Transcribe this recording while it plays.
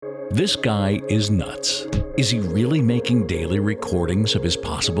This guy is nuts. Is he really making daily recordings of his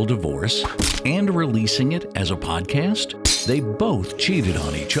possible divorce and releasing it as a podcast? They both cheated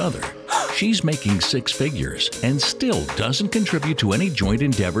on each other. She's making six figures and still doesn't contribute to any joint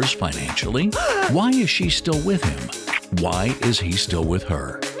endeavors financially. Why is she still with him? Why is he still with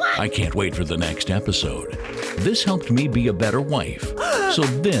her? I can't wait for the next episode. This helped me be a better wife. So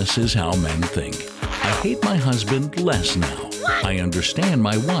this is how men think. I hate my husband less now. I understand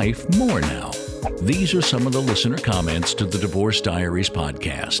my wife more now. These are some of the listener comments to the Divorce Diaries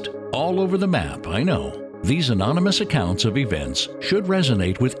podcast. All over the map, I know. These anonymous accounts of events should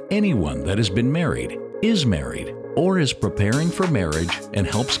resonate with anyone that has been married, is married, or is preparing for marriage and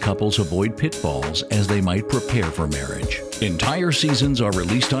helps couples avoid pitfalls as they might prepare for marriage. Entire seasons are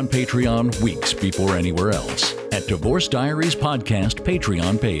released on Patreon weeks before anywhere else at Divorce Diaries Podcast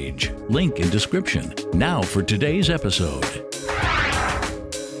Patreon page. Link in description. Now for today's episode.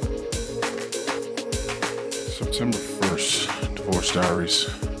 September 1st, Divorce Diaries.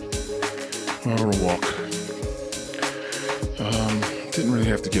 On a walk. Didn't really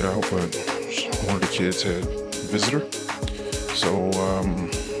have to get out, but one of the kids had a visitor. So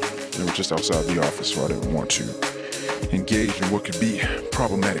they were just outside the office, so I didn't want to engage in what could be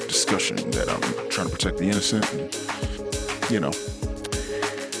problematic discussion that I'm trying to protect the innocent and,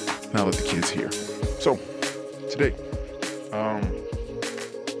 now that the kid's here. So, today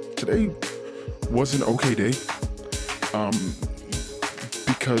was an okay day.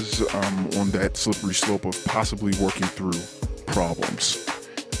 Because on that slippery slope of possibly working through problems.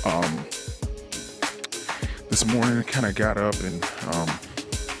 This morning I kind of got up and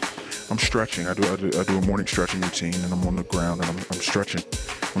I'm stretching. I do a morning stretching routine, and I'm on the ground and I'm stretching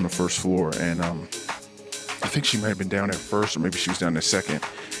on the first floor. And I think she might have been down at first, or maybe she was down at second.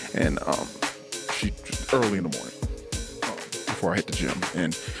 And she early in the morning before I hit the gym,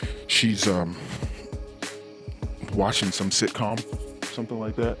 and she's watching some sitcom, something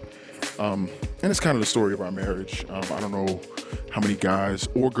like that. And it's kind of the story of our marriage. I don't know how many guys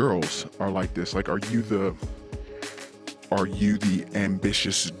or girls are like this. Like, are you the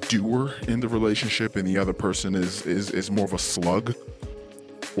ambitious doer in the relationship, and the other person is more of a slug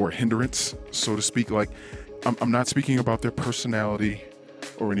or a hindrance, so to speak? Like, I'm not speaking about their personality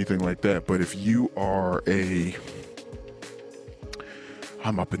or anything like that, but if you are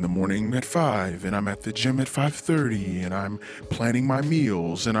I'm up in the morning at 5 and I'm at the gym at 5:30 and I'm planning my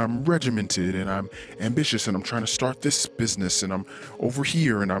meals and I'm regimented and I'm ambitious and I'm trying to start this business and I'm over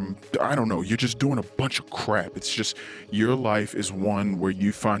here and I don't know, you're just doing a bunch of crap. It's just, your life is one where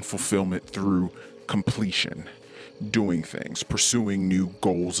you find fulfillment through completion, doing things, pursuing new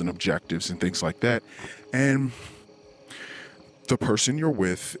goals and objectives and things like that. And the person you're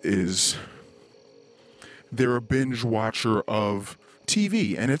with they're a binge watcher of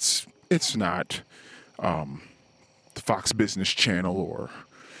TV, and it's not the Fox Business Channel or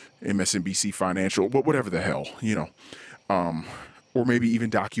MSNBC Financial, but whatever the hell, or maybe even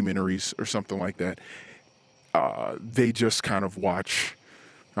documentaries or something like that. They just kind of watch,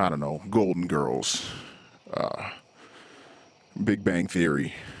 I don't know, Golden Girls, Big Bang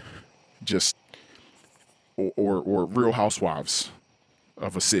Theory, just or Real Housewives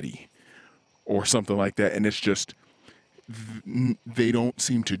of a city or something like that, and it's just, they don't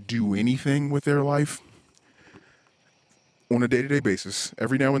seem to do anything with their life on a day-to-day basis.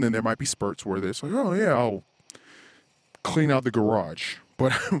 Every now and then there might be spurts where it's like, oh yeah, I'll clean out the garage,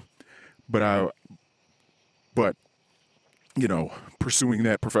 but pursuing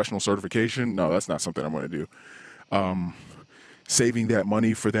that professional certification, no, that's not something I'm going to do. Saving that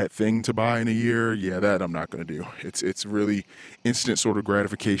money for that thing to buy in a year, yeah, that I'm not going to do. It's really instant sort of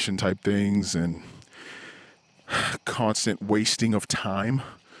gratification type things and constant wasting of time.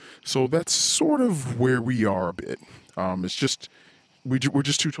 So that's sort of where we are a bit. It's just, we're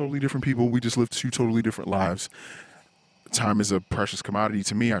just two totally different people. We just live two totally different lives. Time is a precious commodity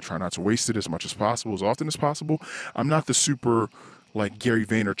to me. I try not to waste it as much as possible, as often as possible. I'm not the super, like, Gary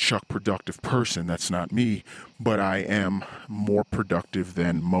Vaynerchuk productive person. That's not me. But I am more productive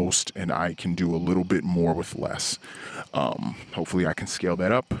than most, and I can do a little bit more with less. Hopefully I can scale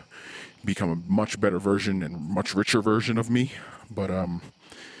that up, become a much better version and much richer version of me. But,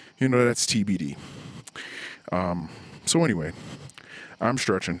 that's TBD. So anyway, I'm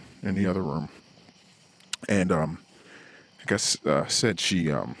stretching in the other room. And, like I said,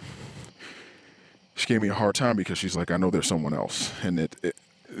 she gave me a hard time because she's like, I know there's someone else. And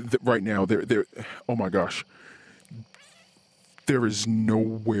right now, oh my gosh, there is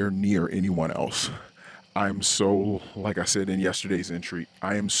nowhere near anyone else. I'm so, like I said in yesterday's entry,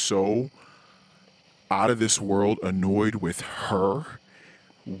 I am so out of this world annoyed with her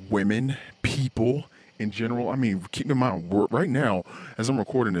women, people in general. I mean, keep in mind, right now, as I'm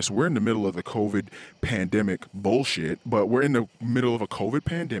recording this, we're in the middle of the COVID pandemic bullshit, but we're in the middle of a COVID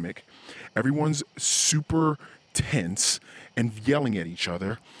pandemic. Everyone's super tense and yelling at each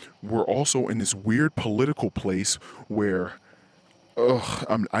other. We're also in this weird political place where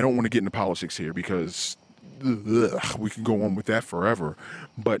I don't want to get into politics here because we can go on with that forever.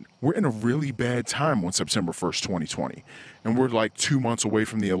 But we're in a really bad time on September 1st, 2020. And we're like 2 months away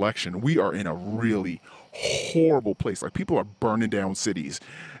from the election. We are in a really horrible place. Like, people are burning down cities.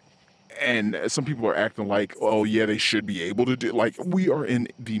 And some people are acting like, oh, yeah, they should be able to do. Like, we are in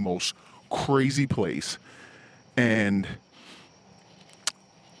the most crazy place. And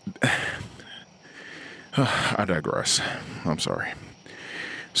I digress. I'm sorry.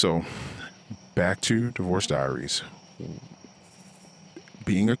 So, back to Divorce Diaries.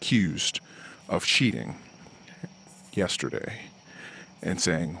 Being accused of cheating yesterday and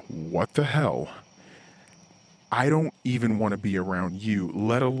saying, what the hell? I don't even want to be around you,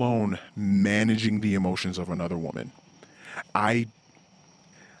 let alone managing the emotions of another woman. I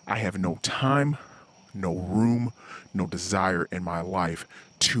have no time, no room, no desire in my life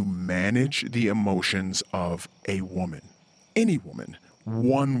to manage the emotions of a woman. Any woman.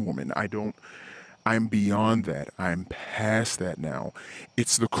 One woman. I'm beyond that. I'm past that now.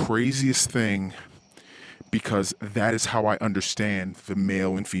 It's the craziest thing because that is how I understand the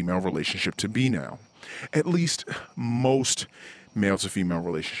male and female relationship to be now. At least most male to female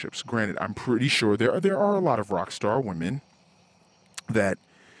relationships. Granted, I'm pretty sure there are a lot of rock star women that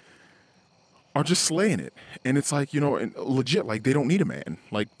are just slaying it. And it's like, and legit, like, they don't need a man.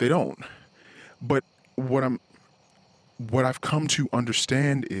 Like, they don't. But what I've come to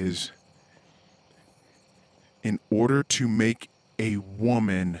understand is, in order to make a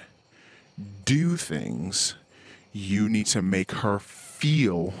woman do things, you need to make her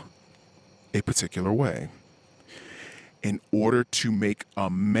feel a particular way. In order to make a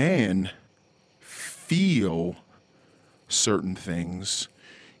man feel certain things,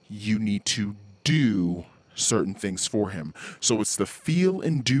 you need to do certain things for him. So it's the feel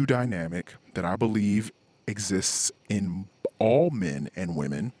and do dynamic that I believe exists in all men and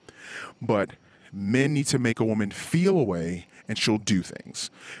women, but men need to make a woman feel a way and she'll do things.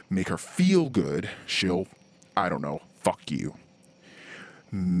 Make her feel good, she'll, I don't know, fuck you.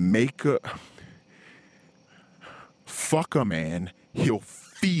 Fuck a man, he'll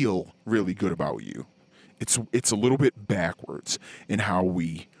feel really good about you. It's a little bit backwards in how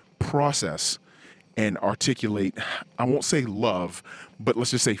we process and articulate, I won't say love, but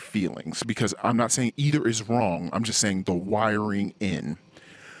let's just say feelings, because I'm not saying either is wrong. I'm just saying the wiring in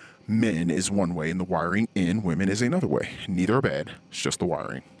men is one way and the wiring in women is another way. Neither are bad. It's just the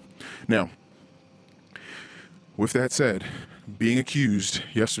wiring. Now, with that said, being accused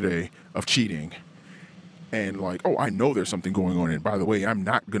yesterday of cheating and like, oh, I know there's something going on. And by the way, I'm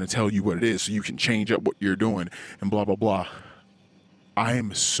not going to tell you what it is so you can change up what you're doing and blah, blah, blah. I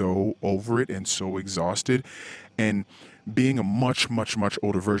am so over it and so exhausted. And being a much, much, much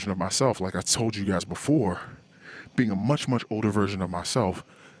older version of myself, like I told you guys before, being a much, much older version of myself,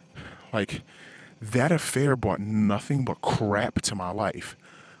 like, that affair brought nothing but crap to my life.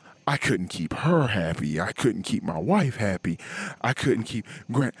 I couldn't keep her happy. I couldn't keep my wife happy. I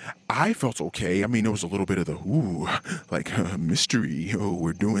felt okay. I mean, there was a little bit of the, mystery. Oh,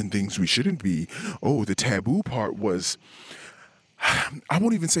 we're doing things we shouldn't be. Oh, the taboo part was, I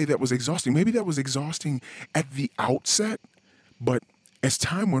won't even say that was exhausting. Maybe that was exhausting at the outset, but as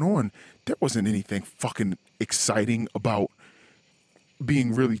time went on, there wasn't anything fucking exciting about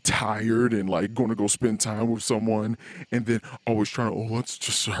being really tired and like going to go spend time with someone and then always trying to, let's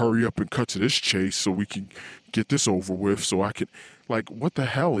just hurry up and cut to this chase so we can get this over with so I can, like, what the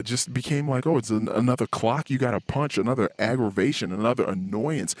hell? It just became like, it's another clock you got to punch, another aggravation, another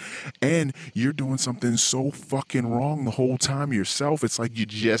annoyance. And you're doing something so fucking wrong the whole time yourself. It's like you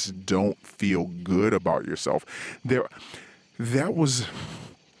just don't feel good about yourself. That was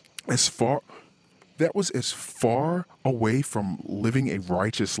as far away from living a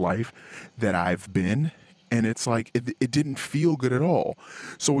righteous life that I've been. And it's like, it didn't feel good at all.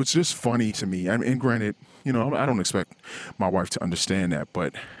 So it's just funny to me. I mean, and granted, I don't expect my wife to understand that,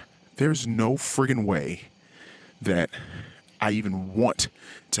 but there's no friggin' way that I even want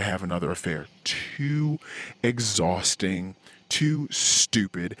to have another affair. Too exhausting, too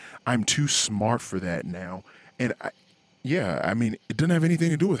stupid. I'm too smart for that now. And it doesn't have anything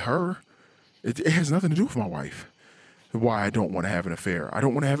to do with her. It has nothing to do with my wife. Why I don't want to have an affair. I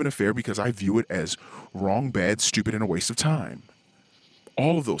don't want to have an affair because I view it as wrong, bad, stupid, and a waste of time.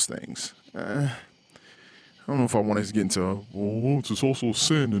 All of those things. I don't know if I want to get into, well, it's also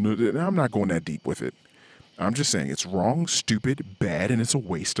sin, and I'm not going that deep with it. I'm just saying it's wrong, stupid, bad, and it's a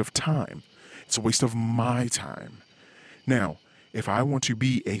waste of time. It's a waste of my time. Now, if I want to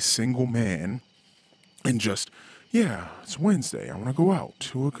be a single man and just, yeah, it's Wednesday, I want to go out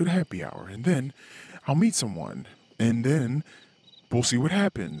to a good happy hour, and then I'll meet someone, and then we'll see what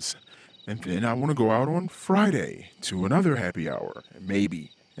happens. And then I want to go out on Friday to another happy hour,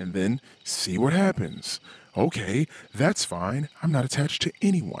 maybe, and then see what happens. Okay, that's fine. I'm not attached to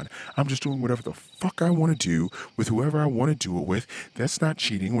anyone. I'm just doing whatever the fuck I want to do with whoever I want to do it with. That's not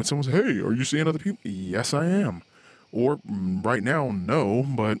cheating. When someone says, hey, are you seeing other people? Yes, I am. Or right now, no,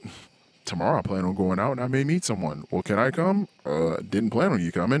 but tomorrow I plan on going out and I may meet someone. Well, can I come? Didn't plan on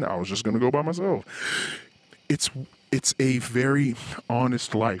you coming. I was just going to go by myself. It's a very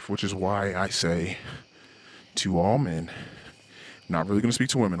honest life, which is why I say to all men, not really going to speak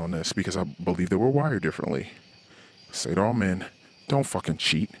to women on this because I believe that we're wired differently. Say to all men, don't fucking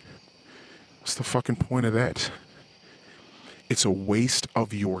cheat. What's the fucking point of that? It's a waste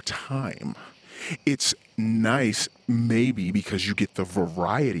of your time. It's nice maybe because you get the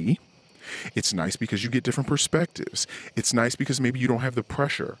variety. It's nice because you get different perspectives. It's nice because maybe you don't have the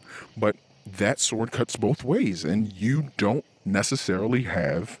pressure. But that sword cuts both ways, and you don't necessarily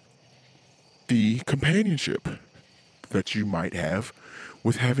have the companionship that you might have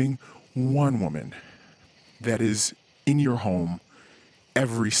with having one woman that is in your home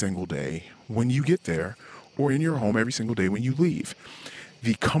every single day when you get there, or in your home every single day when you leave.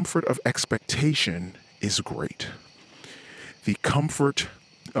 The comfort of expectation is great. The comfort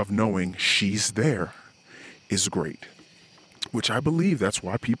of knowing she's there is great. Which I believe that's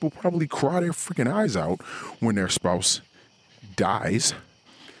why people probably cry their freaking eyes out when their spouse dies.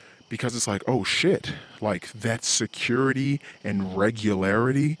 Because it's like, oh shit, like that security and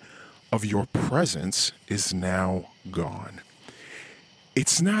regularity of your presence is now gone.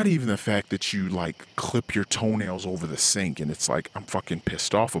 It's not even the fact that you like clip your toenails over the sink and it's like, I'm fucking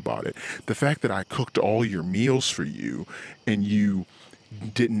pissed off about it. The fact that I cooked all your meals for you and you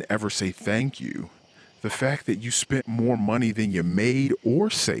didn't ever say thank you. The fact that you spent more money than you made or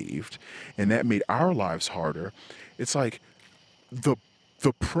saved and that made our lives harder. It's like the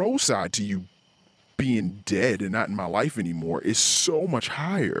pro side to you being dead and not in my life anymore is so much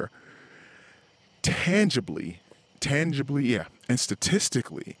higher. Tangibly, yeah. And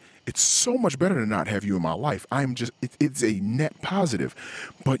statistically, it's so much better to not have you in my life. It's a net positive.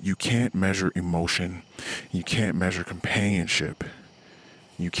 But you can't measure emotion. You can't measure companionship.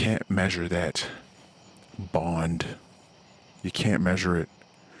 You can't measure that bond. You can't measure it.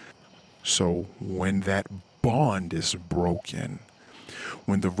 So when that bond is broken,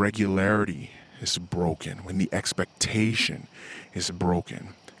 when the regularity is broken, when the expectation is broken,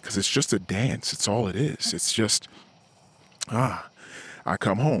 because it's just a dance, it's all it is. It's just, I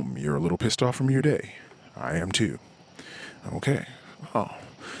come home, you're a little pissed off from your day. I am too. Okay. Oh,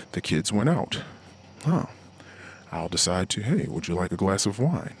 the kids went out. Oh, I'll decide to, hey, would you like a glass of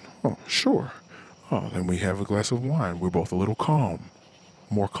wine? Oh, sure. Oh, then we have a glass of wine. We're both a little calm,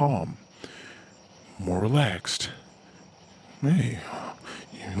 more relaxed. Hey,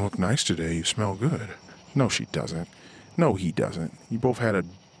 you look nice today. You smell good. No, she doesn't. No, he doesn't. You both had a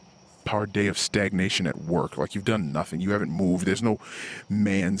hard day of stagnation at work. Like you've done nothing. You haven't moved. There's no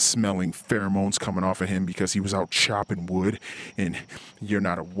man smelling pheromones coming off of him because he was out chopping wood. And you're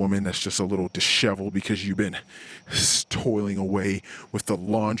not a woman that's just a little disheveled because you've been toiling away with the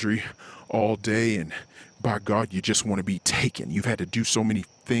laundry all day. And by God, you just want to be taken. You've had to do so many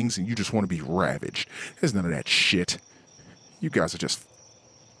things and you just want to be ravaged. There's none of that shit. You guys are just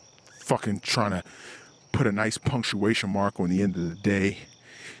fucking trying to put a nice punctuation mark on the end of the day.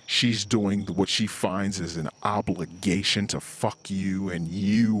 She's doing what she finds as an obligation to fuck you, and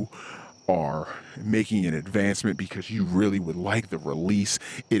you are making an advancement because you really would like the release.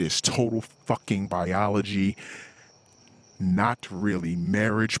 It is total fucking biology, not really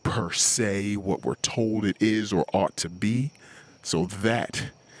marriage per se, what we're told it is or ought to be. So that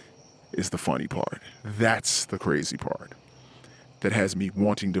is the funny part. That's the crazy part that has me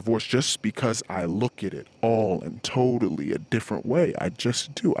wanting divorce, just because I look at it all in totally a different way. I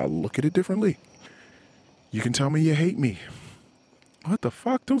just do. I look at it differently. You can tell me you hate me. What the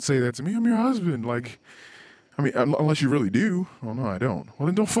fuck? Don't say that to me. I'm your husband. Like, I mean, unless you really do. Oh, no, I don't. Well,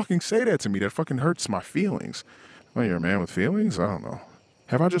 then don't fucking say that to me. That fucking hurts my feelings. Oh, you're a man with feelings? I don't know.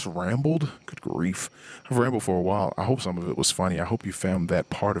 Have I just rambled? Good grief. I've rambled for a while. I hope some of it was funny. I hope you found that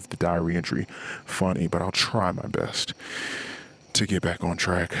part of the diary entry funny, but I'll try my best to get back on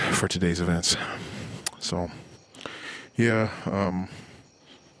track for today's events. So, yeah,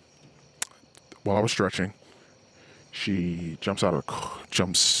 while I was stretching, She jumps out of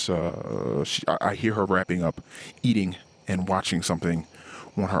I hear her wrapping up, eating and watching something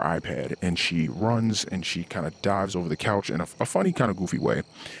on her iPad, and she runs and she kind of dives over the couch in a funny kind of goofy way,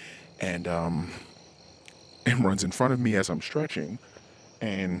 and runs in front of me as I'm stretching,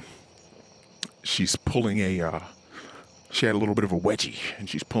 and she's pulling she had a little bit of a wedgie, and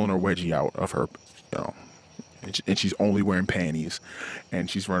she's pulling her wedgie out of her, you know, and she's only wearing panties, and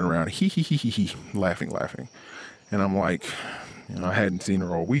she's running around hee, laughing, and I'm like, I hadn't seen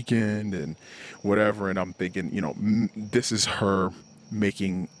her all weekend and whatever, and I'm thinking, this is her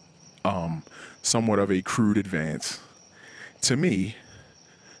making somewhat of a crude advance to me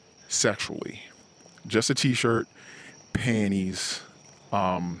sexually. Just a t-shirt, panties,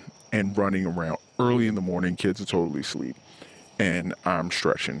 and running around early in the morning. Kids are totally asleep, and I'm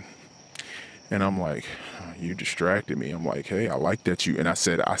stretching, and I'm like, you distracted me. I'm like, hey, I like that you, and I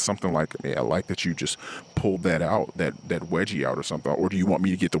said something like, hey, I like that you just pulled that out, that wedgie out or something, or do you want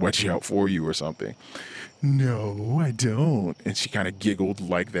me to get the wedgie out for you or something? No, I don't. And she kind of giggled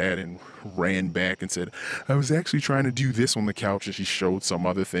like that and ran back and said, I was actually trying to do this on the couch, and she showed some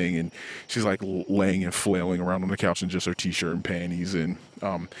other thing, and she's like laying and flailing around on the couch in just her t-shirt and panties, and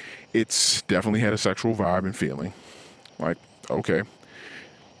it's definitely had a sexual vibe and feeling. Like, okay.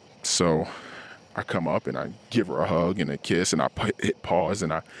 So I come up and I give her a hug and a kiss, and I hit pause,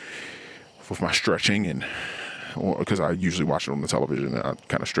 and I, with my stretching, and because I usually watch it on the television, and I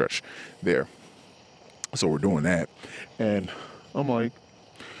kind of stretch there. So we're doing that, and I'm like,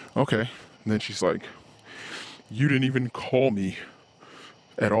 okay. And then she's like, you didn't even call me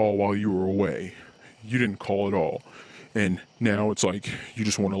at all while you were away. You didn't call at all. And now it's like, you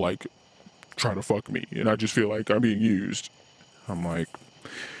just want to like try to fuck me, and I just feel like I'm being used. I'm like,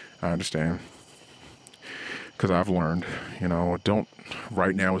 I understand. Because I've learned,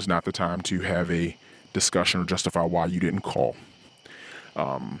 right now is not the time to have a discussion or justify why you didn't call.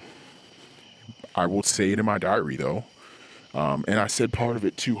 I will say it in my diary, though. And I said part of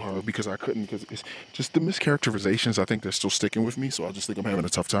it to her because I couldn't, because it's just the mischaracterizations. I think they're still sticking with me, so I just think I'm having a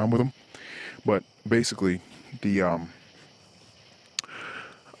tough time with them. But basically, when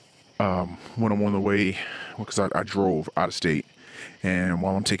I'm on the way, because I drove out of state, and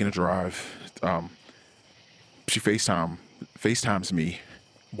while I'm taking a drive, she FaceTimes me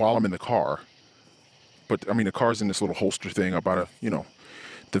while I'm in the car. But I mean, the car's in this little holster thing about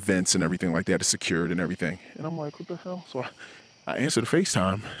the vents and everything like that is secured and everything. And I'm like, what the hell? So I answer the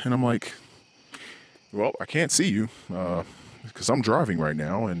FaceTime, and I'm like, well, I can't see you because I'm driving right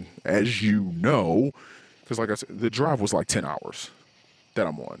now. And as you know, because like I said, the drive was like 10 hours that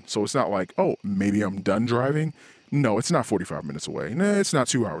I'm on. So it's not like, oh, maybe I'm done driving. No, it's not 45 minutes away. No, it's not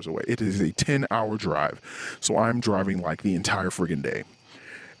 2 hours away. It is a 10-hour drive. So I'm driving like the entire friggin' day.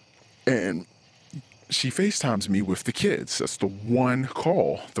 And she FaceTimes me with the kids. That's the one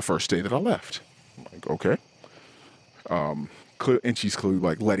call the first day that I left. I'm like, okay. And she's clearly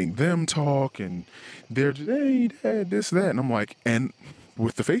like letting them talk, and they're just, hey, Dad, this, that. And I'm like, and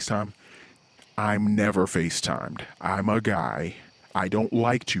with the FaceTime, I'm never FaceTimed. I'm a guy. I don't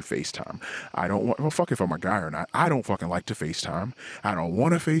like to FaceTime. I don't want, well, fuck if I'm a guy or not. I don't fucking like to FaceTime. I don't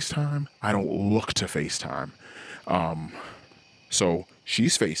want to FaceTime. I don't look to FaceTime. So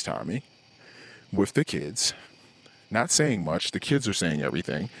she's FaceTiming with the kids, not saying much. The kids are saying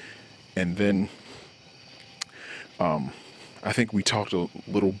everything. And then I think we talked a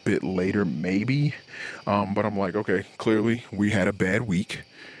little bit later, maybe. But I'm like, okay, clearly we had a bad week.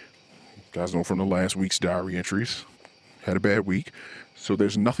 You guys know from the last week's diary entries. Had a bad week. So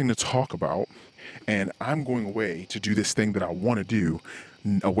there's nothing to talk about. And I'm going away to do this thing that I want to do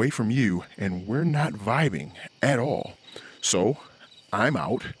away from you. And we're not vibing at all. So I'm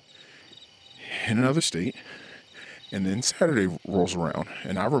out in another state, and then Saturday rolls around,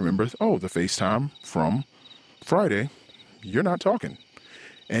 and I remember, oh, the FaceTime from Friday, you're not talking,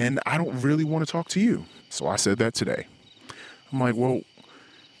 and I don't really want to talk to you. So I said that today. I'm like, well,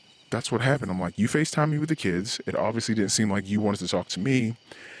 that's what happened. I'm like, you FaceTime me with the kids. It obviously didn't seem like you wanted to talk to me.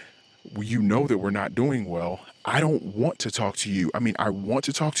 You know that we're not doing well. I don't want to talk to you. I mean, I want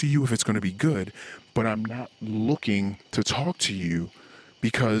to talk to you if it's going to be good, but I'm not looking to talk to you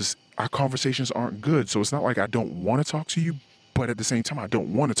because our conversations aren't good. So it's not like I don't want to talk to you, but at the same time, I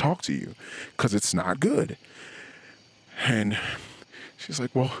don't want to talk to you because it's not good. And she's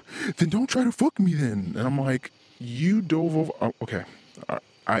like, well, then don't try to fuck me then. And I'm like, you dove over. Oh, okay.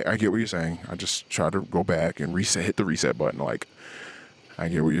 I get what you're saying. I just try to go back and hit the reset button. Like, I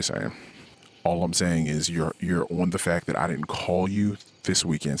get what you're saying. All I'm saying is you're on the fact that I didn't call you this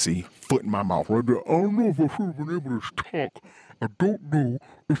weekend. See, foot in my mouth right there. I don't know if I should have been able to talk I don't know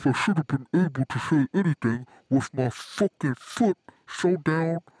if I should have been able to say anything with my fucking foot so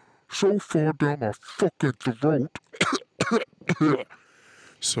far down my fucking throat.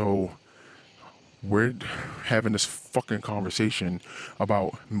 So we're having this fucking conversation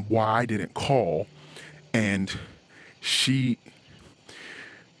about why I didn't call, and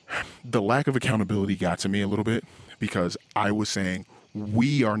the lack of accountability got to me a little bit because I was saying,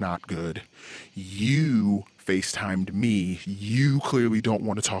 we are not good. You FaceTimed me. You clearly don't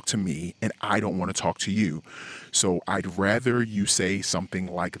want to talk to me, and I don't want to talk to you. So I'd rather you say something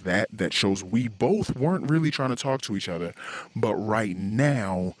like that shows we both weren't really trying to talk to each other. But right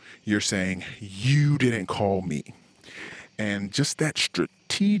now, you're saying you didn't call me. And just that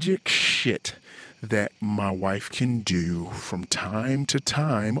strategic shit that my wife can do from time to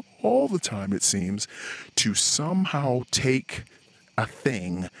time, all the time it seems, to somehow take a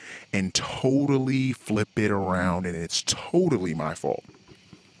thing and totally flip it around, and it's totally my fault.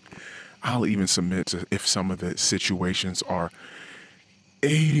 I'll even submit to if some of the situations are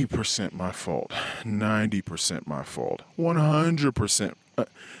 80% my fault, 90% my fault, 100%.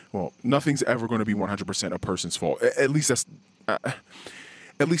 Well, nothing's ever going to be 100% a person's fault. At least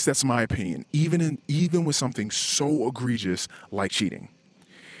that's my opinion. Even with something so egregious like cheating,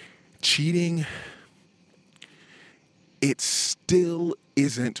 it still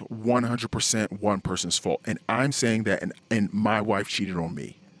isn't 100% one person's fault. And I'm saying that, and my wife cheated on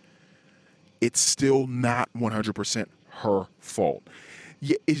me. It's still not 100% her fault.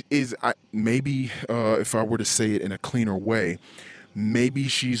 Yeah, maybe if I were to say it in a cleaner way, maybe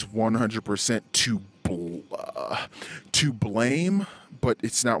she's 100% to blame, but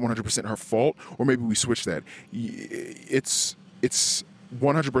it's not 100% her fault. Or maybe we switch that. It's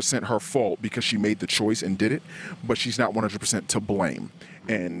 100% her fault because she made the choice and did it, but she's not 100% to blame.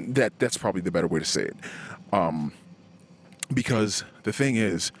 And that's probably the better way to say it. Because the thing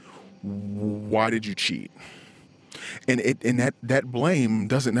is, why did you cheat? And that blame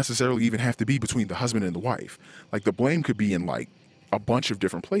doesn't necessarily even have to be between the husband and the wife. Like, the blame could be in like a bunch of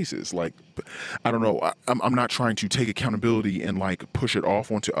different places. Like, I don't know. I'm not trying to take accountability and like push it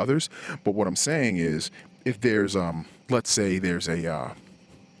off onto others. But what I'm saying is, if there's let's say there's a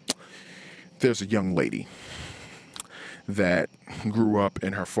young lady that grew up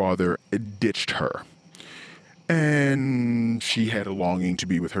and her father ditched her, and she had a longing to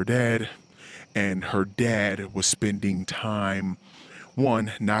be with her dad, and her dad was spending time,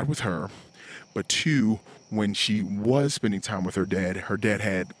 one, not with her, but two, when she was spending time with her dad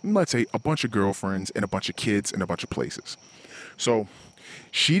had, let's say, a bunch of girlfriends and a bunch of kids and a bunch of places. So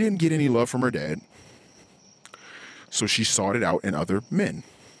she didn't get any love from her dad, so she sought it out in other men,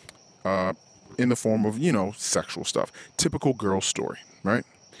 in the form of, sexual stuff. Typical girl story, right?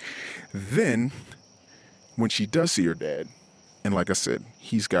 Then, when she does see her dad, and like I said,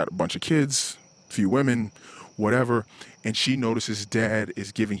 he's got a bunch of kids, few women, whatever, and she notices dad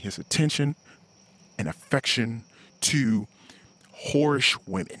is giving his attention and affection to whorish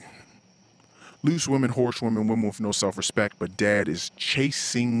women. Loose women, whorish women, women with no self-respect, but dad is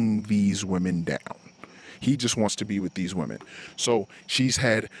chasing these women down. He just wants to be with these women. So she's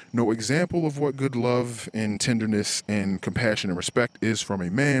had no example of what good love and tenderness and compassion and respect is from a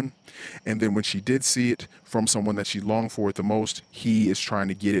man. And then when she did see it from someone that she longed for it the most, he is trying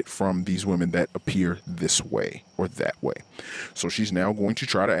to get it from these women that appear this way or that way. So she's now going to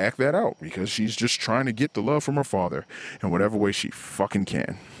try to act that out because she's just trying to get the love from her father in whatever way she fucking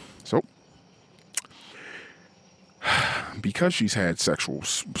can. So because she's had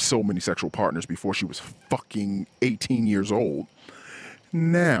so many sexual partners before she was fucking 18 years old,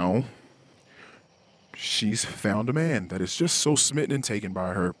 now she's found a man that is just so smitten and taken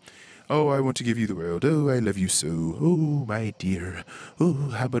by her. Oh, I want to give you the world. Oh, I love you so. Oh, my dear. Oh,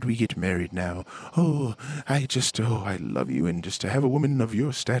 how about we get married now? Oh, I love you. And just to have a woman of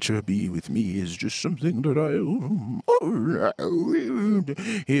your stature be with me is just something that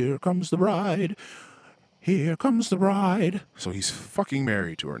here comes the bride. Here comes the bride. So he's fucking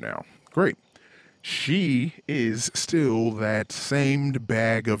married to her now. Great. She is still that same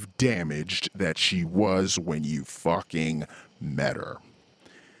bag of damaged that she was when you fucking met her.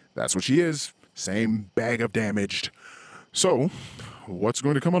 That's what she is. Same bag of damaged. So, what's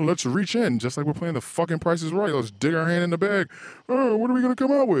going to come out? Let's reach in. Just like we're playing the fucking Price is Right. Let's dig our hand in the bag. Oh, what are we going to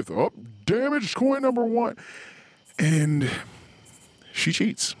come out with? Oh, damaged coin number one. And she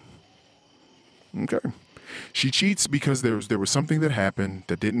cheats. Okay. She cheats because there was something that happened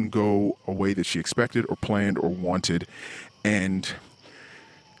that didn't go a way that she expected or planned or wanted, and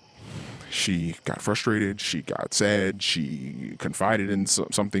She got frustrated. She got sad. She confided in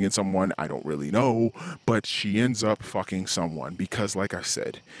something in someone. I don't really know. But she ends up fucking someone because, like I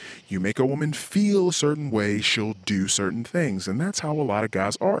said, you make a woman feel a certain way, she'll do certain things. And that's how a lot of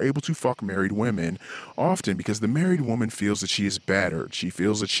guys are able to fuck married women often, because the married woman feels that she is battered. She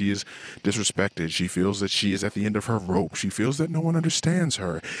feels that she is disrespected. She feels that she is at the end of her rope. She feels that no one understands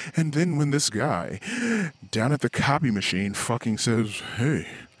her. And then when this guy down at the copy machine fucking says, "Hey,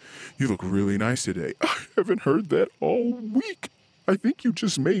 you look really nice today. I haven't heard that all week. I think you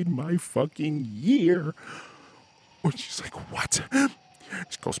just made my fucking year." And she's like, "What?"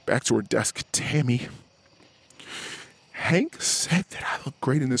 She goes back to her desk. "Tammy, Hank said that I look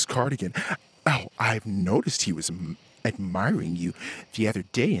great in this cardigan. Oh, I've noticed he was admiring you the other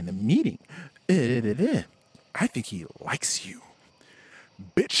day in the meeting. I think he likes you."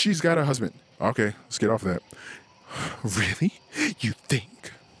 Bitch, she's got a husband. Okay, let's get off that. "Really? You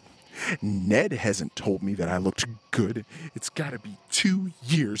think? Ned hasn't told me that I looked good. It's gotta be 2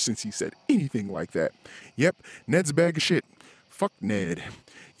 years since he said anything like that." "Yep, Ned's a bag of shit. Fuck Ned."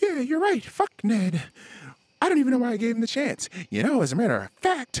 "Yeah, you're right. Fuck Ned. I don't even know why I gave him the chance. You know, as a matter of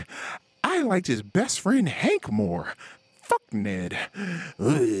fact, I liked his best friend Hank more. Fuck Ned."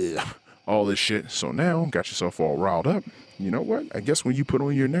 Ugh. All this shit. So now, got yourself all riled up. You know what? I guess when you put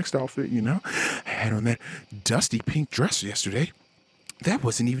on your next outfit, I had on that dusty pink dress yesterday. That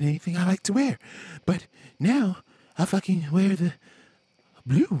wasn't even anything I like to wear. But now, I'll fucking wear the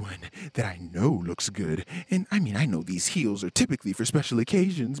blue one that I know looks good. And I mean, I know these heels are typically for special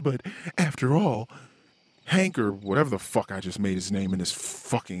occasions, but after all, Hank, or whatever the fuck I just made his name in this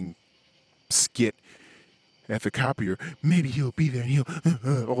fucking skit at the copier, maybe he'll be there and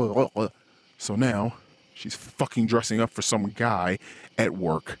he'll... So now, she's fucking dressing up for some guy at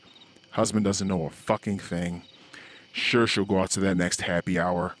work. Husband doesn't know a fucking thing. Sure, she'll go out to that next happy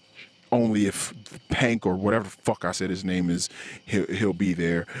hour. Only if Hank, or whatever the fuck I said his name is, he'll be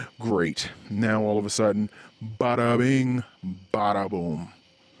there. Great. Now all of a sudden, bada bing, bada boom.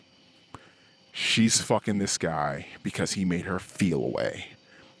 She's fucking this guy because he made her feel away.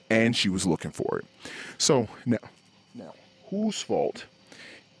 And she was looking for it. So now, whose fault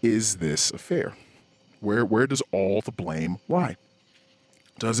is this affair? Where does all the blame lie?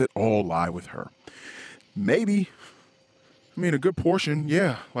 Does it all lie with her? Maybe. I mean, a good portion,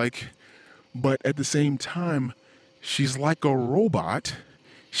 yeah. But at the same time, she's like a robot.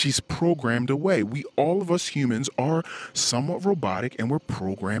 She's programmed away. All of us humans are somewhat robotic, and we're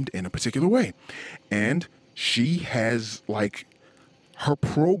programmed in a particular way. And she has, her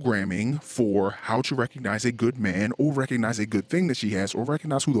programming for how to recognize a good man, or recognize a good thing that she has, or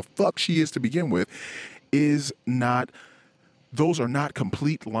recognize who the fuck she is to begin with, those are not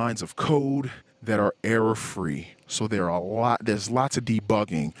complete lines of code that are error-free. So there's lots of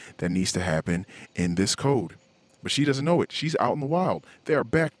debugging that needs to happen in this code. But she doesn't know it. She's out in the wild. There are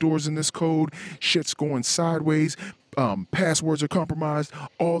backdoors in this code. Shit's going sideways. Passwords are compromised.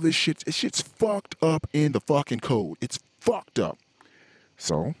 All this shit's fucked up in the fucking code. It's fucked up.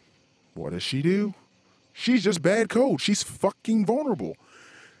 So, what does she do? She's just bad code. She's fucking vulnerable.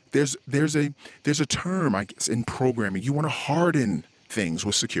 There's a term, I guess, in programming. You want to harden things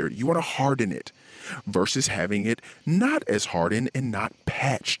with security. You want to harden it versus having it not as hardened and not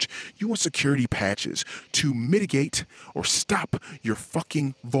patched. You want security patches to mitigate or stop your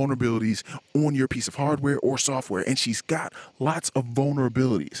fucking vulnerabilities on your piece of hardware or software. And she's got lots of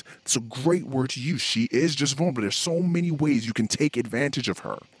vulnerabilities. It's a great word to use. She is just vulnerable. There's so many ways you can take advantage of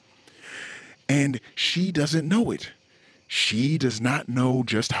her. And she doesn't know it. She does not know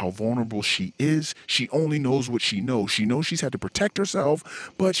just how vulnerable she is. She only knows what she knows. She knows she's had to protect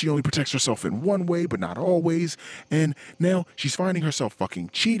herself, but she only protects herself in one way, but not always. And now she's finding herself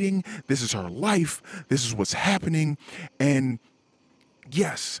fucking cheating. This is her life. This is what's happening. And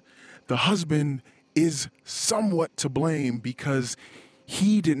yes, the husband is somewhat to blame because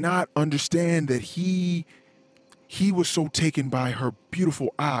he did not understand that he was so taken by her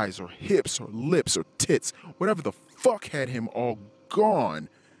beautiful eyes or hips or lips or tits, whatever the fuck had him all gone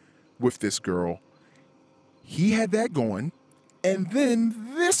with this girl. He had that going, and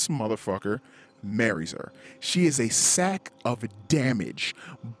then this motherfucker marries her. She is a sack of damage,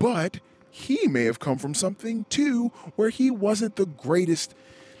 but he may have come from something too where he wasn't the greatest.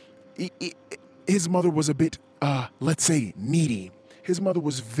 His mother was a bit, let's say, needy. His mother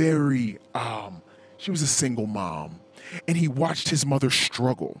was very, she was a single mom, and he watched his mother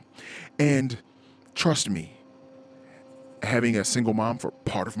struggle. And trust me, having a single mom for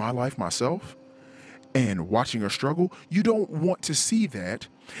part of my life myself and watching her struggle, you don't want to see that.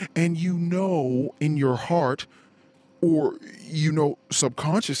 And you know in your heart, or you know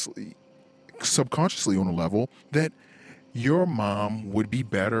subconsciously, subconsciously on a level that your mom would be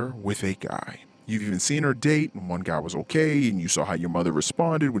better with a guy. You've even seen her date, and one guy was okay, and you saw how your mother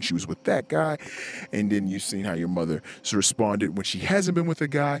responded when she was with that guy, and then you've seen how your mother responded when she hasn't been with a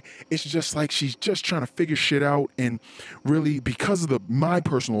guy. It's just like she's just trying to figure shit out, and really, because of my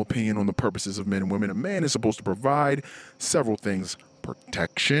personal opinion on the purposes of men and women, a man is supposed to provide several things: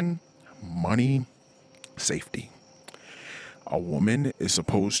 protection, money, safety. A woman is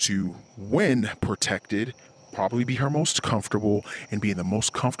supposed to, when protected, probably be her most comfortable and be in the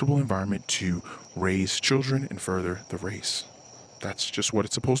most comfortable environment to raise children and further the race. That's just what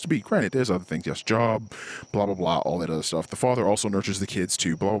it's supposed to be. Granted, there's other things. Yes, job, blah, blah, blah, all that other stuff. The father also nurtures the kids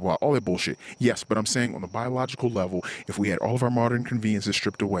too, blah, blah, blah, all that bullshit. Yes, but I'm saying on the biological level, if we had all of our modern conveniences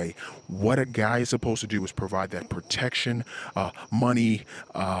stripped away, what a guy is supposed to do is provide that protection, money,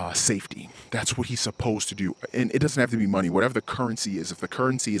 safety. That's what he's supposed to do. And it doesn't have to be money. Whatever the currency is. If the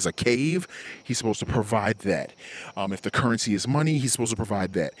currency is a cave, he's supposed to provide that. If the currency is money, he's supposed to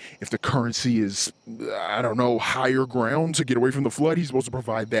provide that. If the currency is, I don't know, higher ground to get away from the flood, he's supposed to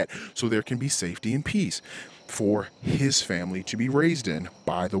provide that, so there can be safety and peace for his family to be raised in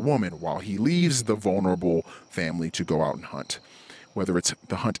by the woman while he leaves the vulnerable family to go out and hunt. Whether it's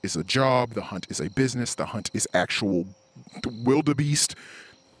the hunt is a job, the hunt is a business, the hunt is actual wildebeest.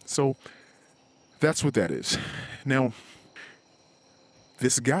 So that's what that is. Now,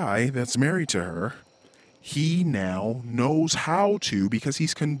 this guy that's married to her, he now knows how to, because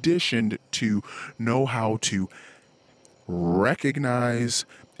he's conditioned to know how to recognize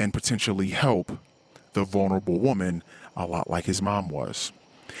and potentially help the vulnerable woman, a lot like his mom was.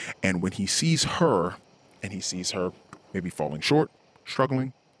 And when he sees her, and he sees her maybe falling short,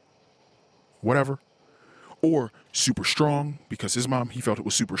 struggling, whatever, or super strong, because his mom, he felt it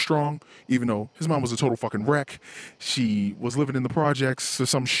was super strong, even though his mom was a total fucking wreck. She was living in the projects or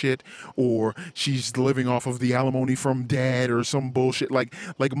some shit, or she's living off of the alimony from dad or some bullshit. Like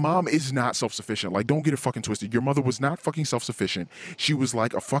mom is not self-sufficient. Like, don't get it fucking twisted. Your mother was not fucking self-sufficient. She was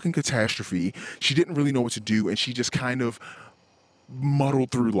like a fucking catastrophe. She didn't really know what to do, and she just kind of muddled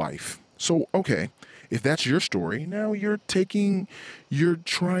through life. So, okay, if that's your story, now you're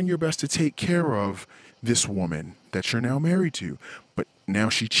trying your best to take care of this woman that you're now married to. But now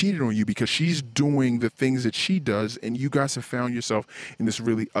she cheated on you because she's doing the things that she does, and you guys have found yourself in this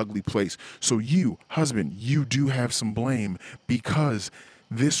really ugly place. So you, husband, you do have some blame, because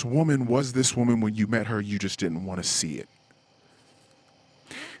this woman was this woman when you met her. You just didn't want to see it.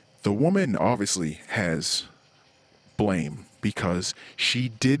 The woman obviously has blame because she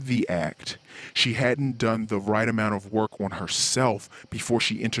did the act. She hadn't done the right amount of work on herself before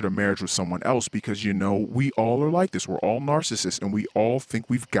she entered a marriage with someone else, because, you know, we all are like this. We're all narcissists, and we all think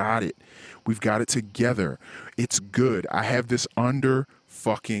we've got it. We've got it together. It's good. I have this under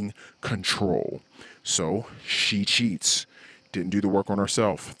fucking control. So she cheats. Didn't do the work on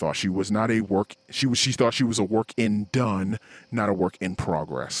herself. Thought she was not a work. She thought she was a work in done, not a work in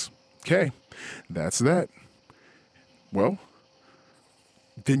progress. Okay, that's that. Well,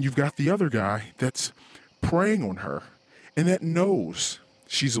 then you've got the other guy that's preying on her and that knows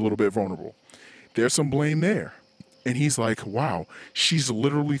she's a little bit vulnerable. There's some blame there. And he's like, wow, she's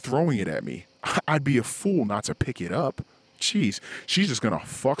literally throwing it at me. I'd be a fool not to pick it up. Jeez, she's just going to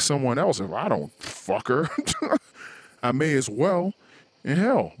fuck someone else if I don't fuck her. I may as well. And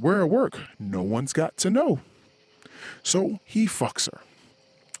hell, we're at work. No one's got to know. So he fucks her.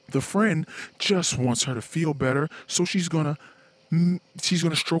 The friend just wants her to feel better, so she's gonna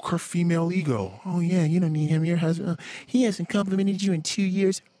stroke her female ego. Oh yeah, you don't need him. Your husband, he hasn't complimented you in 2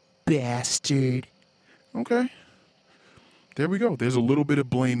 years, bastard. Okay, there we go. There's a little bit of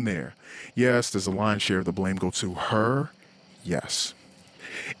blame there. Yes, does a lion's share of the blame go to her? Yes.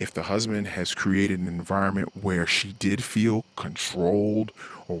 If the husband has created an environment where she did feel controlled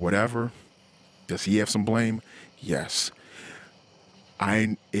or whatever, does he have some blame? Yes.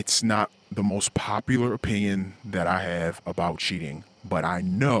 It's not the most popular opinion that I have about cheating, but I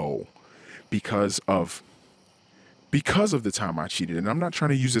know because of the time I cheated, and I'm not trying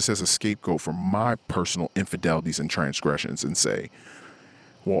to use this as a scapegoat for my personal infidelities and transgressions and say,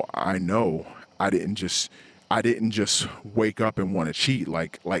 well, I know I didn't just wake up and want to cheat,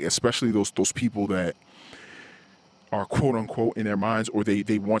 like especially those people that are quote unquote in their minds, or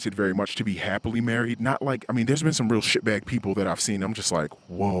they wanted very much to be happily married. Not like, I mean, there's been some real shitbag people that I've seen. I'm just like,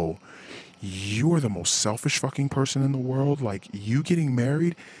 whoa, you are the most selfish fucking person in the world. Like, you getting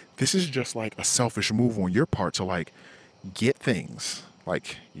married, this is just like a selfish move on your part to like get things.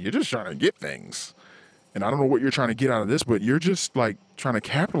 Like, you're just trying to get things. And I don't know what you're trying to get out of this, but you're just like trying to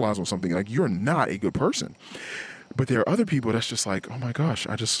capitalize on something. Like, you're not a good person. But there are other people that's just like, oh my gosh,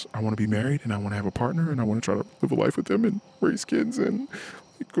 I want to be married and I want to have a partner and I want to try to live a life with them and raise kids and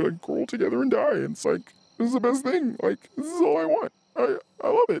like grow together and die. And it's like, this is the best thing. Like, this is all I want. I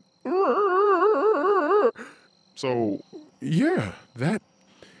love it. So yeah,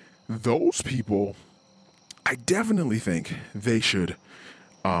 those people, I definitely think they should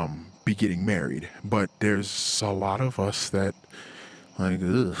be getting married. But there's a lot of us that like,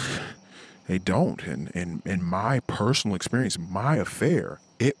 ugh, they don't. And in my personal experience, my affair,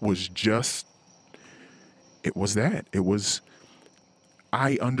 it was that.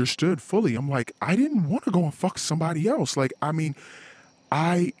 I understood fully. I'm like, I didn't want to go and fuck somebody else. Like, I mean,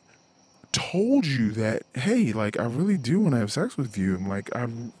 I told you that, hey, like, I really do want to have sex with you. I'm like,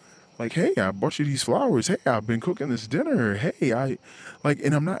 hey, I bought you these flowers. Hey, I've been cooking this dinner. Hey,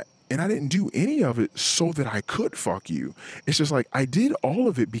 and I didn't do any of it so that I could fuck you. It's just like, I did all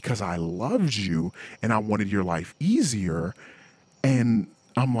of it because I loved you and I wanted your life easier. And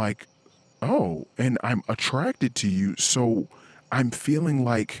I'm like, oh, and I'm attracted to you. So I'm feeling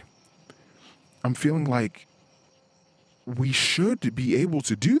like we should be able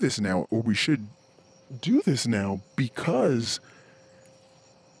to do this now, or we should do this now because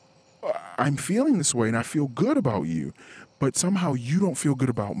I'm feeling this way and I feel good about you, but somehow you don't feel good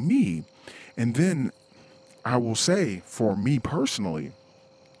about me. And then I will say, for me personally,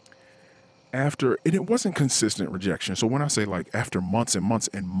 and it wasn't consistent rejection. So when I say like after months and months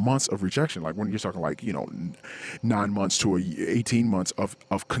and months of rejection, like when you're talking like, 9 months to 18 months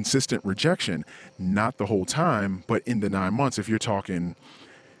of consistent rejection, not the whole time, but in the 9 months, if you're talking,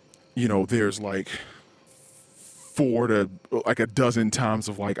 there's like 4 to like a dozen times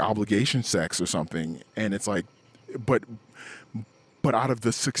of like obligation sex or something. And it's like, but out of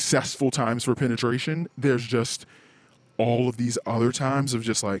the successful times for penetration, there's just all of these other times of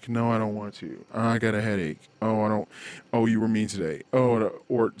just like, no, I don't want to. I got a headache. Oh, you were mean today. Oh,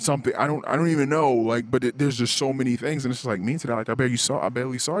 or something. I don't even know. Like, but there's just so many things. And it's just like, mean today. Like, I barely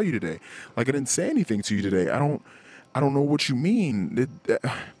saw you today. Like, I didn't say anything to you today. I don't know what you mean.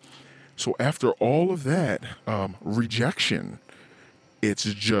 So after all of that, rejection, it's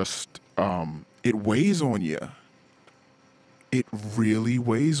just, it weighs on you. It really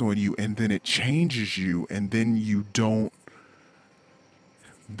weighs on you, and then it changes you, and then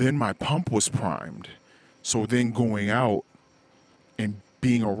then my pump was primed. So then going out and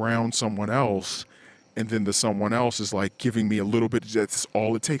being around someone else, and then the someone else is like giving me a little bit, that's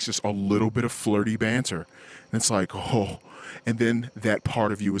all it takes, just a little bit of flirty banter. And it's like, oh, and then that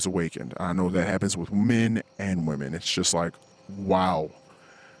part of you is awakened. I know that happens with men and women. It's just like, wow.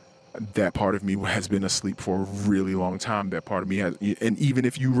 That part of me has been asleep for a really long time. That part of me has, and even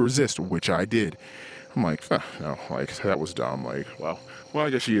if you resist, which I did, I'm like, no, like that was dumb. Like, well, I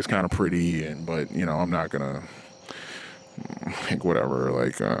guess she is kind of pretty, but I'm not gonna think whatever.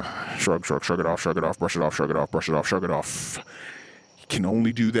 Like, shrug it off, brush it off, shrug it off, brush it off, shrug it off. You can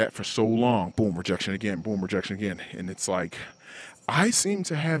only do that for so long. Boom, rejection again. Boom, rejection again. And it's like, I seem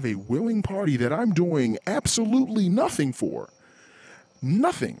to have a willing party that I'm doing absolutely nothing for.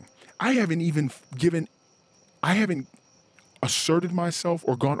 Nothing. I haven't asserted myself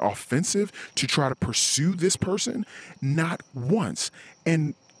or gone offensive to try to pursue this person, not once.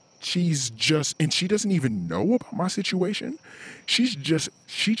 And she doesn't even know about my situation. She just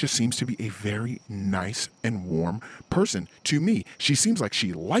seems to be a very nice and warm person to me. She seems like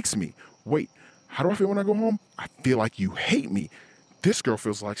she likes me. Wait, how do I feel when I go home? I feel like you hate me. This girl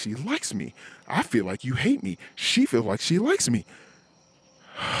feels like she likes me. I feel like you hate me. She feels like she likes me.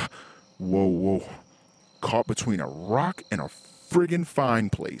 Whoa. Caught between a rock and a friggin' fine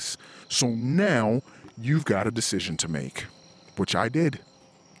place. So now you've got a decision to make, which I did.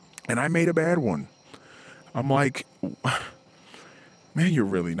 And I made a bad one. I'm like, man, you're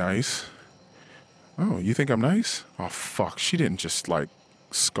really nice. Oh, you think I'm nice? Oh, fuck. She didn't just like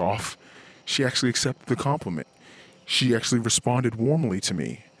scoff. She actually accepted the compliment. She actually responded warmly to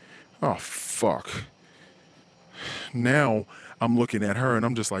me. Oh, fuck. Now I'm looking at her and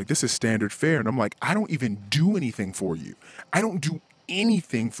I'm just like, this is standard fare. And I'm like, I don't even do anything for you. I don't do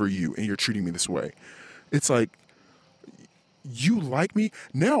anything for you. And you're treating me this way. It's like, you like me?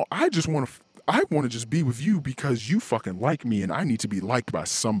 Now I want to just be with you because you fucking like me and I need to be liked by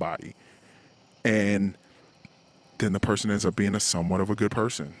somebody. And then the person ends up being somewhat of a good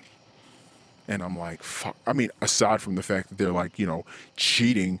person. And I'm like, fuck. I mean, aside from the fact that they're like,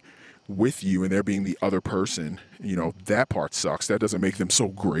 cheating with you and there being the other person, that part sucks. That doesn't make them so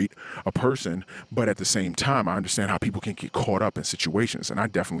great a person. But at the same time, I understand how people can get caught up in situations. And I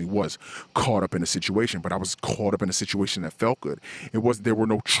definitely was caught up in a situation, but I was caught up in a situation that felt good. There were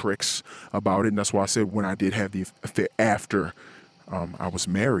no tricks about it. And that's why I said when I did have the affair after I was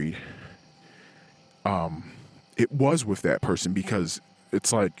married, it was with that person, because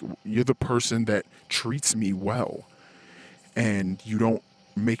it's like, you're the person that treats me well and you don't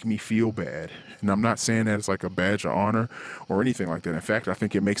make me feel bad. And I'm not saying that it's like a badge of honor or anything like that. In fact, I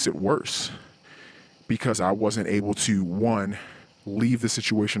think it makes it worse, because I wasn't able to, one, leave the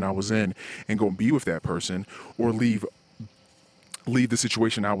situation I was in and go and be with that person, or leave the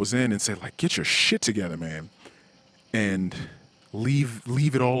situation I was in and say, like, get your shit together, man, and leave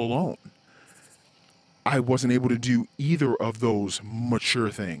it all alone. I wasn't able to do either of those mature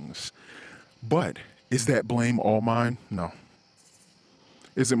things. But is that blame all mine? No.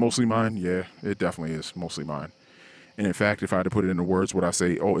 Is it mostly mine? Yeah, it definitely is mostly mine. And in fact, if I had to put it into words, would I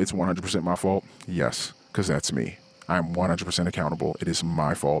say, oh, it's 100% my fault? Yes, because that's me. I'm 100% accountable. It is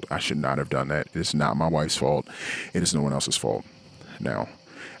my fault. I should not have done that. It is not my wife's fault. It is no one else's fault. Now,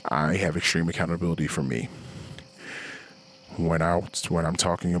 I have extreme accountability for me. When I'm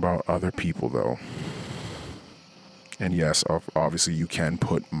talking about other people, though, and yes, obviously you can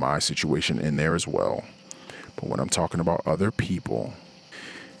put my situation in there as well, but when I'm talking about other people,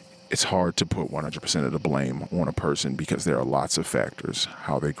 it's hard to put 100% of the blame on a person, because there are lots of factors: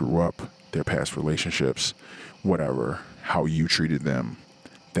 how they grew up, their past relationships, whatever, how you treated them,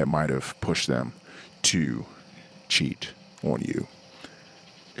 that might have pushed them to cheat on you.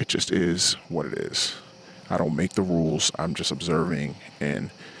 It just is what it is. I don't make the rules. I'm just observing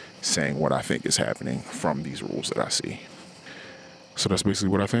and saying what I think is happening from these rules that I see. So that's basically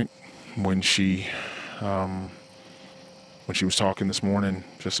what I think. When she was talking this morning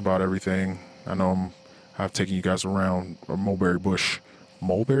just about everything, I know I've taken you guys around Mulberry Bush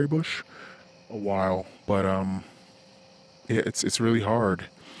a while, but yeah, it's really hard.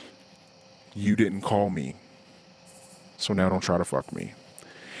 You didn't call me, so now don't try to fuck me.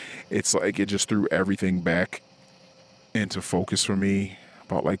 It's like it just threw everything back into focus for me.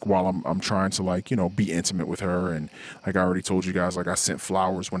 About like, while I'm trying to, like, be intimate with her, and like I already told you guys, like I sent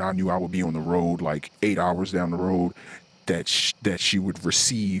flowers when I knew I would be on the road, like 8 hours down the road, that she would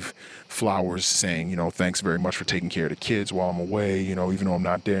receive flowers saying, thanks very much for taking care of the kids while I'm away. Even though I'm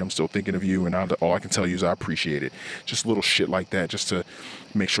not there, I'm still thinking of you, and all I can tell you is I appreciate it. Just little shit like that, just to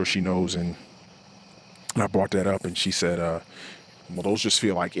make sure she knows. And I brought that up, and she said, well, those just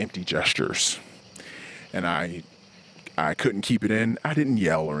feel like empty gestures. And I couldn't keep it in. I didn't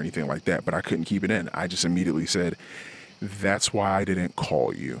yell or anything like that, but I couldn't keep it in. I just immediately said, that's why I didn't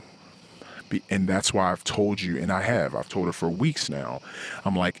call you. And that's why I've told you, and I've told her for weeks now.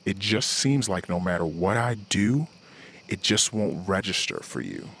 I'm like, it just seems like no matter what I do, it just won't register for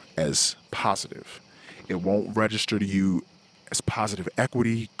you as positive. It won't register to you as positive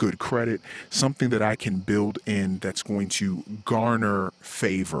equity, good credit, something that I can build in that's going to garner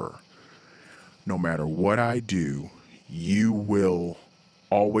favor. No matter what I do, you will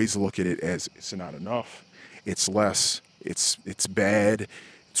always look at it as it's not enough, it's less, it's bad,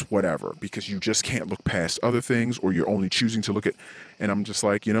 it's whatever, because you just can't look past other things, or you're only choosing to look at. And I'm just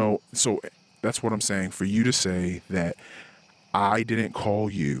like, so that's what I'm saying. For you to say that I didn't call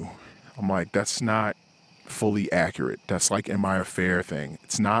you, I'm like, that's not fully accurate. That's like in my affair thing.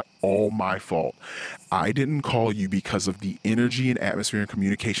 It's not all my fault. I didn't call you because of the energy and atmosphere and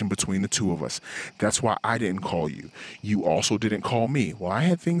communication between the two of us. That's why I didn't call you. You also didn't call me. Well, I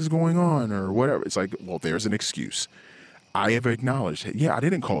had things going on or whatever. It's like, well, there's an excuse. I have acknowledged that, yeah, I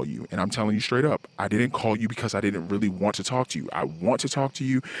didn't call you. And I'm telling you straight up, I didn't call you because I didn't really want to talk to you. I want to talk to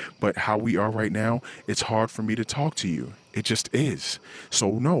you, but how we are right now, it's hard for me to talk to you. It just is.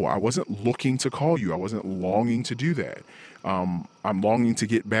 So no, I wasn't looking to call you. I wasn't longing to do that. I'm longing to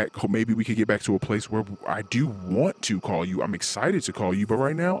get back. Maybe we could get back to a place where I do want to call you. I'm excited to call you, but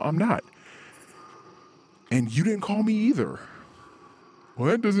right now I'm not. And you didn't call me either. Well,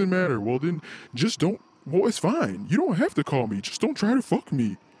 that doesn't matter. Well, then just don't. Well, it's fine. You don't have to call me. Just don't try to fuck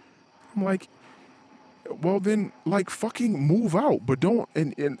me. I'm like, well, then, like, fucking move out. But don't,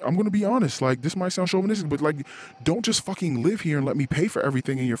 and I'm going to be honest, like, this might sound chauvinistic, but, like, don't just fucking live here and let me pay for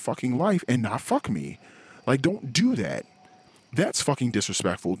everything in your fucking life and not fuck me. Like, don't do that. That's fucking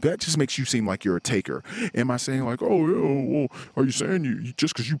disrespectful. That just makes you seem like you're a taker. Am I saying, like, oh, yeah, well, are you saying you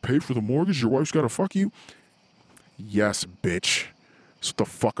just because you paid for the mortgage, your wife's got to fuck you? Yes, bitch. That's what the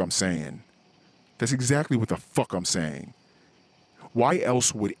fuck I'm saying. That's exactly what the fuck I'm saying. Why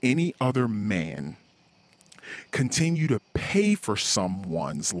else would any other man continue to pay for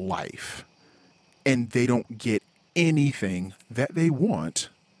someone's life and they don't get anything that they want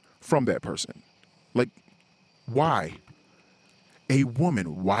from that person. Like, why? A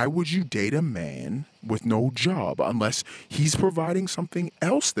woman, why would you date a man with no job unless he's providing something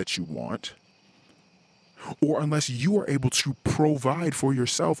else that you want? Or unless you are able to provide for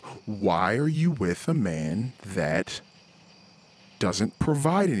yourself? Why are you with a man that doesn't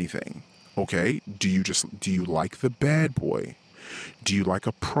provide anything? Okay, do you like the bad boy? Do you like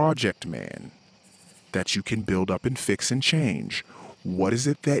a project man that you can build up and fix and change? What is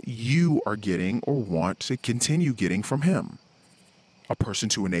it that you are getting or want to continue getting from him? A person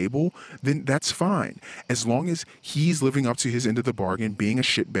to enable? Then that's fine. As long as he's living up to his end of the bargain, being a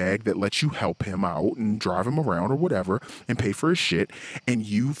shitbag that lets you help him out and drive him around or whatever and pay for his shit, and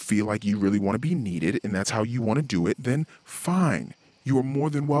you feel like you really want to be needed and that's how you want to do it, then fine. You are more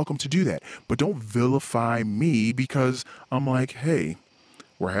than welcome to do that. But don't vilify me because I'm like, hey,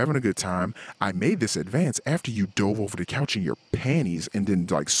 we're having a good time. I made this advance after you dove over the couch in your panties and then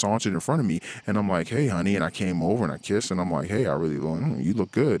like sauntered in front of me. And I'm like, hey, honey. And I came over and I kissed and I'm like, hey, I really you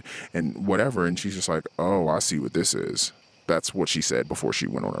look good and whatever. And she's just like, oh, I see what this is. That's what she said before she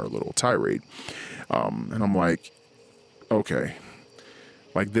went on her little tirade. And I'm like, okay,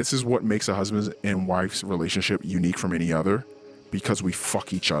 like this is what makes a husband and wife's relationship unique from any other, because we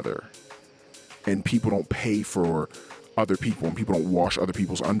fuck each other and people don't pay for other people and people don't wash other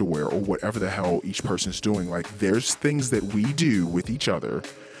people's underwear or whatever the hell each person's doing. Like there's things that we do with each other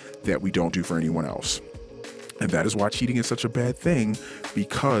that we don't do for anyone else. And that is why cheating is such a bad thing,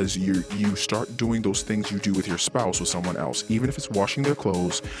 because you start doing those things you do with your spouse with someone else, even if it's washing their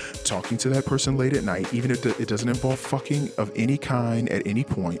clothes, talking to that person late at night, even if it doesn't involve fucking of any kind at any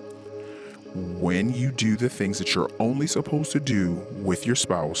point. When you do the things that you're only supposed to do with your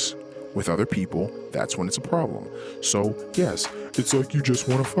spouse, with other people, that's when it's a problem. So yes, it's like you just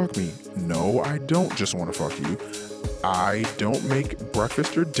want to fuck me. No, I don't just want to fuck you. I don't make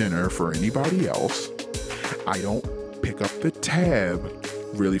breakfast or dinner for anybody else. I don't pick up the tab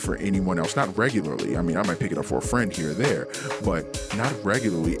really for anyone else, not regularly. I mean, I might pick it up for a friend here or there, but not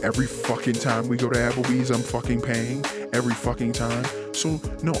regularly. Every fucking time we go to Applebee's, I'm fucking paying every fucking time. So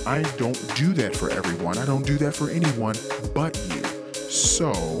no, I don't do that for everyone. I don't do that for anyone but you.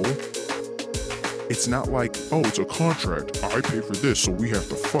 So it's not like, oh, it's a contract. I pay for this, so we have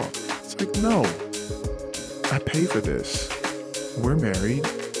to fuck. It's like, no, I pay for this. We're married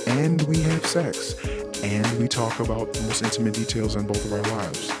and we have sex and we talk about the most intimate details in both of our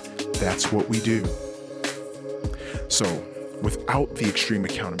lives. That's what we do. So without the extreme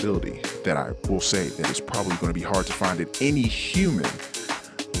accountability that I will say that is probably going to be hard to find in any human,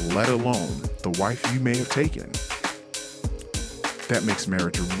 let alone the wife you may have taken, that makes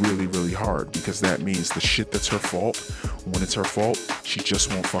marriage really, really hard, because that means the shit that's her fault, when it's her fault, she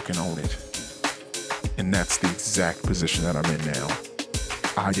just won't fucking own it. And that's the exact position that I'm in now.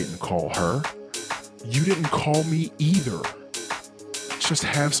 I didn't call her. You didn't call me either. Just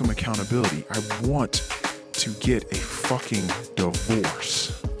have some accountability. I want to get a fucking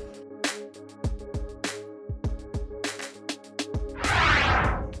divorce.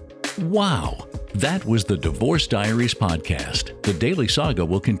 Wow. That was the Divorce Diaries podcast. The Daily Saga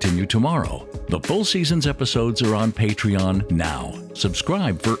will continue tomorrow. The full season's episodes are on Patreon now.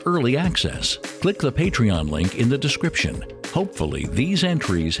 Subscribe for early access. Click the Patreon link in the description. Hopefully, these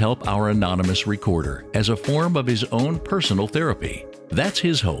entries help our anonymous recorder as a form of his own personal therapy. That's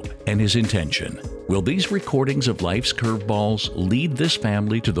his hope and his intention. Will these recordings of life's curveballs lead this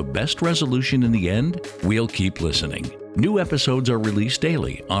family to the best resolution in the end? We'll keep listening. New episodes are released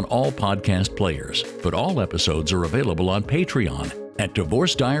daily on all podcast players, but all episodes are available on Patreon at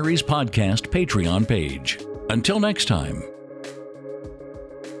Divorce Diaries Podcast Patreon page. Until next time.